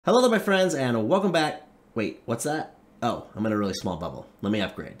Hello there, my friends, and welcome back. Wait, what's that? Oh, I'm in a really small bubble. Let me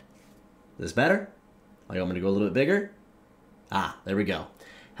upgrade. Is this better? Oh, you want me to go a little bit bigger? Ah, there we go.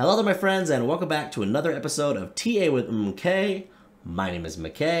 Hello there, my friends, and welcome back to another episode of TA with MK. My name is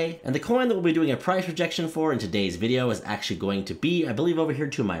McKay, and the coin that we'll be doing a price projection for in today's video is actually going to be, I believe, over here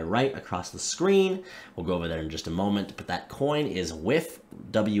to my right across the screen. We'll go over there in just a moment, but that coin is WIF,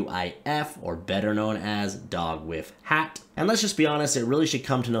 W-I-F, or better known as DOGWIFHAT. And let's just be honest, it really should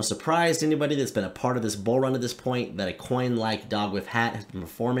come to no surprise to anybody that's been a part of this bull run to this point that a coin like DOGWIFHAT has been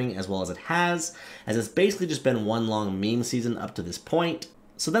performing as well as it has, as it's basically just been one long meme season up to this point.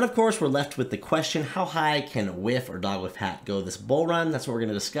 So then, of course, we're left with the question, how high can WIF or DOGWIFHAT go this bull run? That's what we're going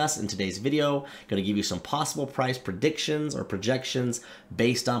to discuss in today's video. Going to give you some possible price predictions or projections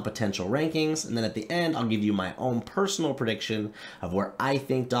based on potential rankings. And then at the end, I'll give you my own personal prediction of where I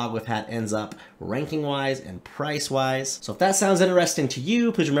think DOGWIFHAT ends up ranking-wise and price-wise. So if that sounds interesting to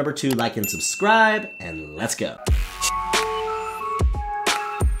you, please remember to like and subscribe, and let's go.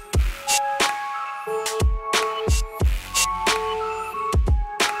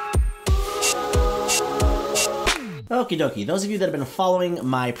 Okie dokie, those of you that have been following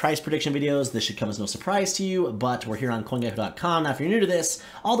my price prediction videos, this should come as no surprise to you, but we're here on CoinGecko.com. Now, if you're new to this,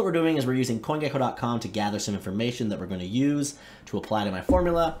 all that we're doing is we're using CoinGecko.com to gather some information that we're going to use to apply to my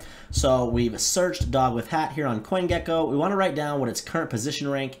formula. So we've searched DOGWIFHAT here on CoinGecko. We want to write down what its current position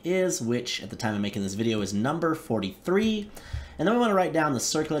rank is, which at the time of making this video is number 43. And then we want to write down the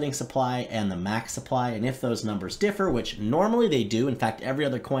circulating supply and the max supply, and if those numbers differ, which normally they do, in fact, every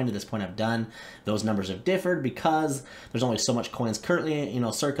other coin to this point I've done, those numbers have differed because there's only so much coins currently,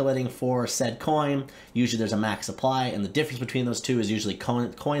 circulating for said coin. Usually there's a max supply, and the difference between those two is usually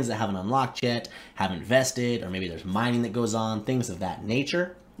coins that haven't unlocked yet, haven't vested, or maybe there's mining that goes on, things of that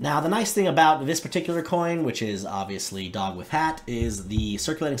nature. Now, the nice thing about this particular coin, which is obviously DOGWIFHAT, is the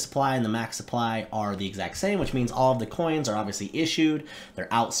circulating supply and the max supply are the exact same, which means all of the coins are obviously issued,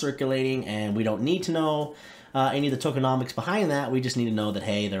 they're out circulating, and we don't need to know any of the tokenomics behind that. We just need to know that,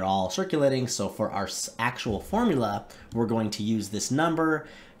 hey, they're all circulating. So for our actual formula, we're going to use this number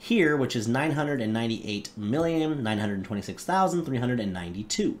here, which is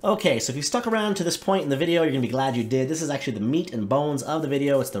 998,926,392. Okay, so if you stuck around to this point in the video, you're gonna be glad you did. This is actually the meat and bones of the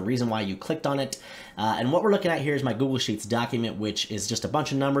video. It's the reason why you clicked on it. And what we're looking at here is my Google Sheets document, which is just a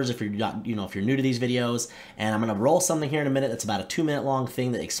bunch of numbers if you're not, if you're new to these videos. And I'm gonna roll something here in a minute that's about a 2-minute long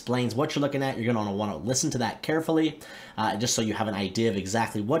thing that explains what you're looking at. You're gonna wanna listen to that carefully, just so you have an idea of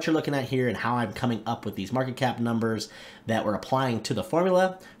exactly what you're looking at here and how I'm coming up with these market cap numbers that we're applying to the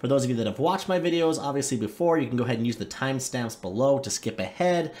formula. For those of you that have watched my videos, obviously before, you can go ahead and use the timestamps below to skip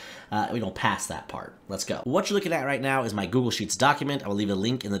ahead. We don't pass that part. Let's go. What you're looking at right now is my Google Sheets document. I will leave a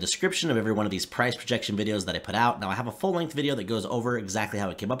link in the description of every one of these price projection videos that I put out. Now, I have a full-length video that goes over exactly how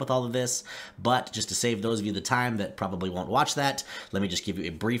I came up with all of this, but just to save those of you the time that probably won't watch that, let me just give you a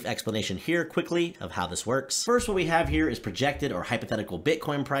brief explanation here quickly of how this works. First, what we have here is projected or hypothetical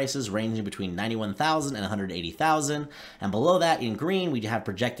Bitcoin prices ranging between 91,000 and 180,000. And below that in green, we have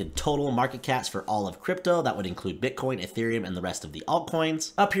projected total market caps for all of crypto. That would include Bitcoin, Ethereum, and the rest of the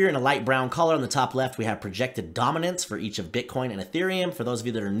altcoins. Up here in a light brown color on the top left, we have projected dominance for each of Bitcoin and Ethereum. For those of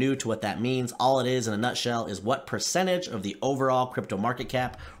you that are new to what that means, all it is in a nutshell is what percentage of the overall crypto market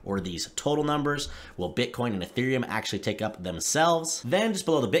cap, or these total numbers, will Bitcoin and Ethereum actually take up themselves. Then just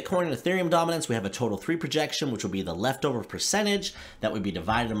below the Bitcoin and Ethereum dominance, we have a total 3 projection, which will be the leftover percentage that would be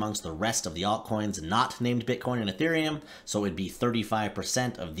divided amongst the rest of the altcoins not named Bitcoin and Ethereum. So it would be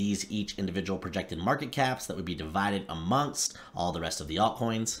 35% of these each individual projected market caps that would be divided amongst all the rest of the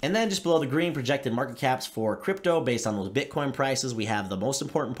altcoins. And then just below the green projected market caps for crypto based on those Bitcoin prices, we have the most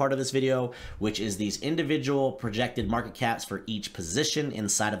important part of this video, which is these individual projected market caps for each position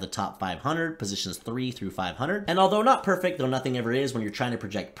inside of the top 500, positions 3 through 500. And although not perfect, though nothing ever is when you're trying to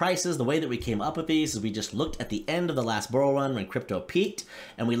project prices, the way that we came up with these is we just looked at the end of the last bull run when crypto peaked,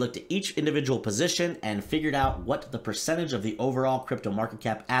 and we looked at each individual position and figured out what the percentage of the overall crypto market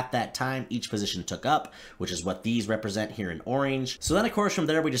cap at that time each position took up, which is what these represent here in orange. So then, of course, from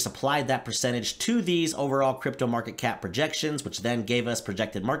there, we just applied that percentage to these overall crypto market cap projections, which then gave us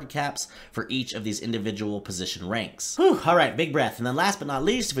projected market caps for each of these individual position ranks. Whew, all right, big breath. And then last but not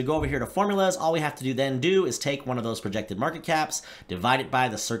least, if we go over here to formulas, all we have to do is take one of those projected market caps, divide it by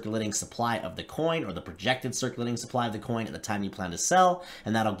the circulating supply of the coin, or the projected circulating supply of the coin at the time you plan to sell,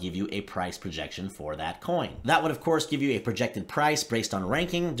 and that'll give you a price projection for that coin. That would, of course, give you a projected price based on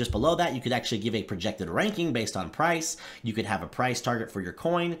ranking. Just below that, you could actually give a projected ranking based on price. You could have a price target for your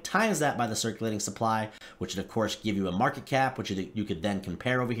coin, times that by the circulating supply, which would, of course, give you a market cap, which you could then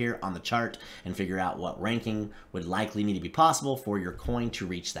compare over here on the chart and figure out what ranking would likely need to be possible for your coin to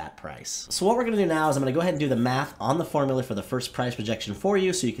reach that price. So what we're going to do now is I'm going to go ahead and do the math on the formula for the first price projection for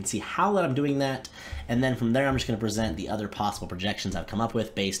you so you can see how that I'm doing that. And then from there, I'm just going to present the other possible projections I've come up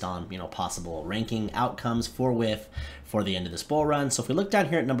with based on, possible ranking outcomes for WIF for the end of this bull run. So if we look down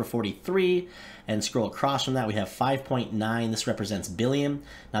here at number 43 and scroll across from that, we have 5.9. This represents billion.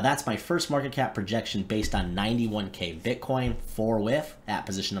 Now that's my first market cap projection based on 91K Bitcoin for WIF at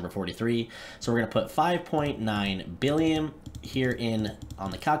position number 43. So we're going to put 5.9 billion here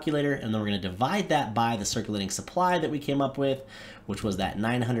on the calculator, and then we're going to divide that by the circulating supply that we came up with, which was that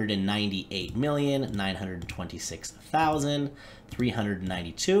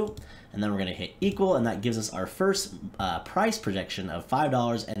 998,926,392. And then we're going to hit equal, and that gives us our first price projection of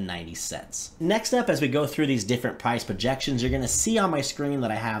 $5.90. Next up, as we go through these different price projections, you're going to see on my screen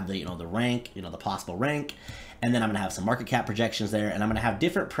that I have the the rank, the possible rank, and then I'm going to have some market cap projections there, and I'm going to have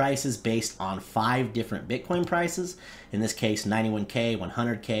different prices based on 5 different Bitcoin prices. In this case, 91K,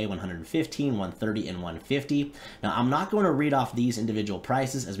 100K, 115, 130, and 150. Now, I'm not going to read off these individual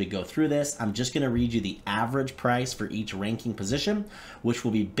prices as we go through this. I'm just going to read you the average price for each ranking position, which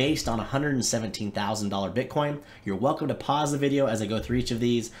will be based on $117,000 Bitcoin. You're welcome to pause the video as I go through each of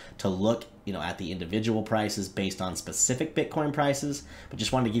these to look at the individual prices based on specific Bitcoin prices, but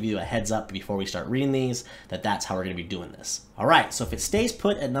just wanted to give you a heads up before we start reading these that that's how we're going to be doing this. All right, so if it stays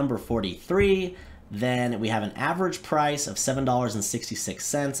put at number 43, then we have an average price of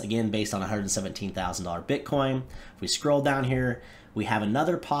 $7.66, again, based on $117,000 Bitcoin. If we scroll down here, we have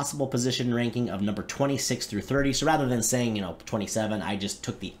another possible position ranking of number 26 through 30. So rather than saying, 27, I just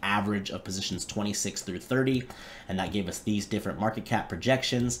took the average of positions 26 through 30, and that gave us these different market cap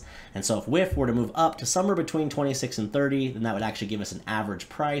projections. And so if WIF were to move up to somewhere between 26 and 30, then that would actually give us an average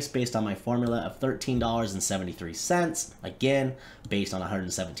price based on my formula of $13.73, again, based on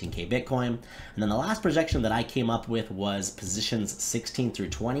 117K Bitcoin. And then the last projection that I came up with was positions 16 through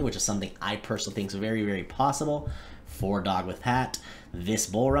 20, which is something I personally think is very, very possible for DOGWIFHAT this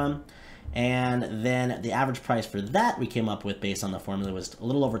bull run. And then the average price for that we came up with based on the formula was a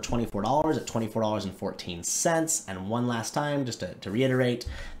little over $24 at $24.14. And one last time, just to reiterate,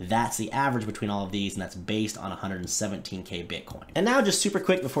 that's the average between all of these, and that's based on 117K Bitcoin. And now just super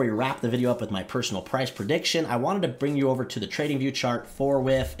quick before we wrap the video up with my personal price prediction, I wanted to bring you over to the TradingView chart for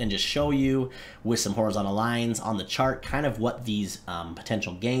WIF and just show you with some horizontal lines on the chart kind of what these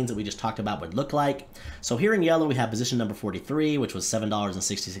potential gains that we just talked about would look like. So here in yellow, we have position number 43, which was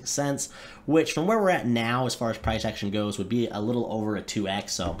 $7.66, which from where we're at now as far as price action goes would be a little over a 2x,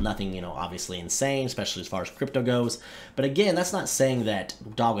 so nothing obviously insane, especially as far as crypto goes. But again, that's not saying that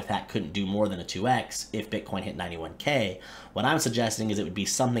DOGWIFHAT couldn't do more than a 2x if Bitcoin hit 91K. What I'm suggesting is it would be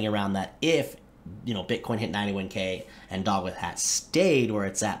something around that if Bitcoin hit 91K and DOGWIFHAT stayed where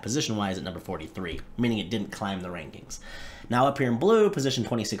it's at position-wise at number 43, meaning it didn't climb the rankings. Now up here in blue, position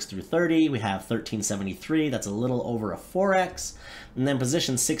 26 through 30, we have 1373. That's a little over a 4x. And then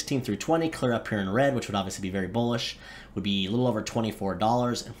position 16 through 20, clear up here in red, which would obviously be very bullish, would be a little over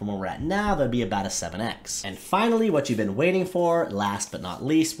 $24. And from where we're at now, that'd be about a 7x. And finally, what you've been waiting for, last but not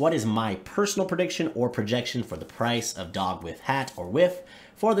least, what is my personal prediction or projection for the price of DOGWIFHAT or WIF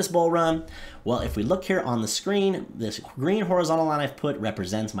for this bull run? Well, if we look here on the screen, this green horizontal line I've put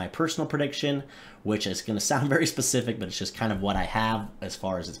represents my personal prediction, which is going to sound very specific, but it's just kind of what I have as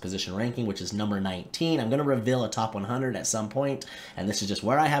far as its position ranking, which is number 19. I'm going to reveal a top 100 at some point, and this is just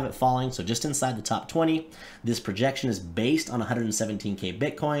where I have it falling. So just inside the top 20, this projection is based on 117K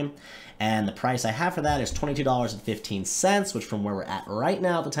Bitcoin, and the price I have for that is $22.15, which from where we're at right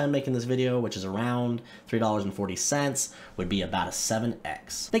now at the time of making this video, which is around $3.40, would be about a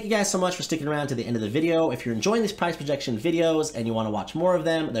 7x. Thank you guys so much for sticking around to the end of the video. If you're enjoying these price projection videos and you want to watch more of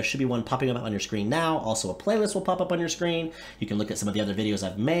them, there should be one popping up on your screen now. Also, a playlist will pop up on your screen. You can look at some of the other videos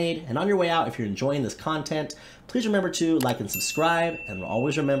I've made. And on your way out, if you're enjoying this content, please remember to like and subscribe, and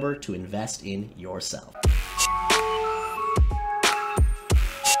always remember to invest in yourself.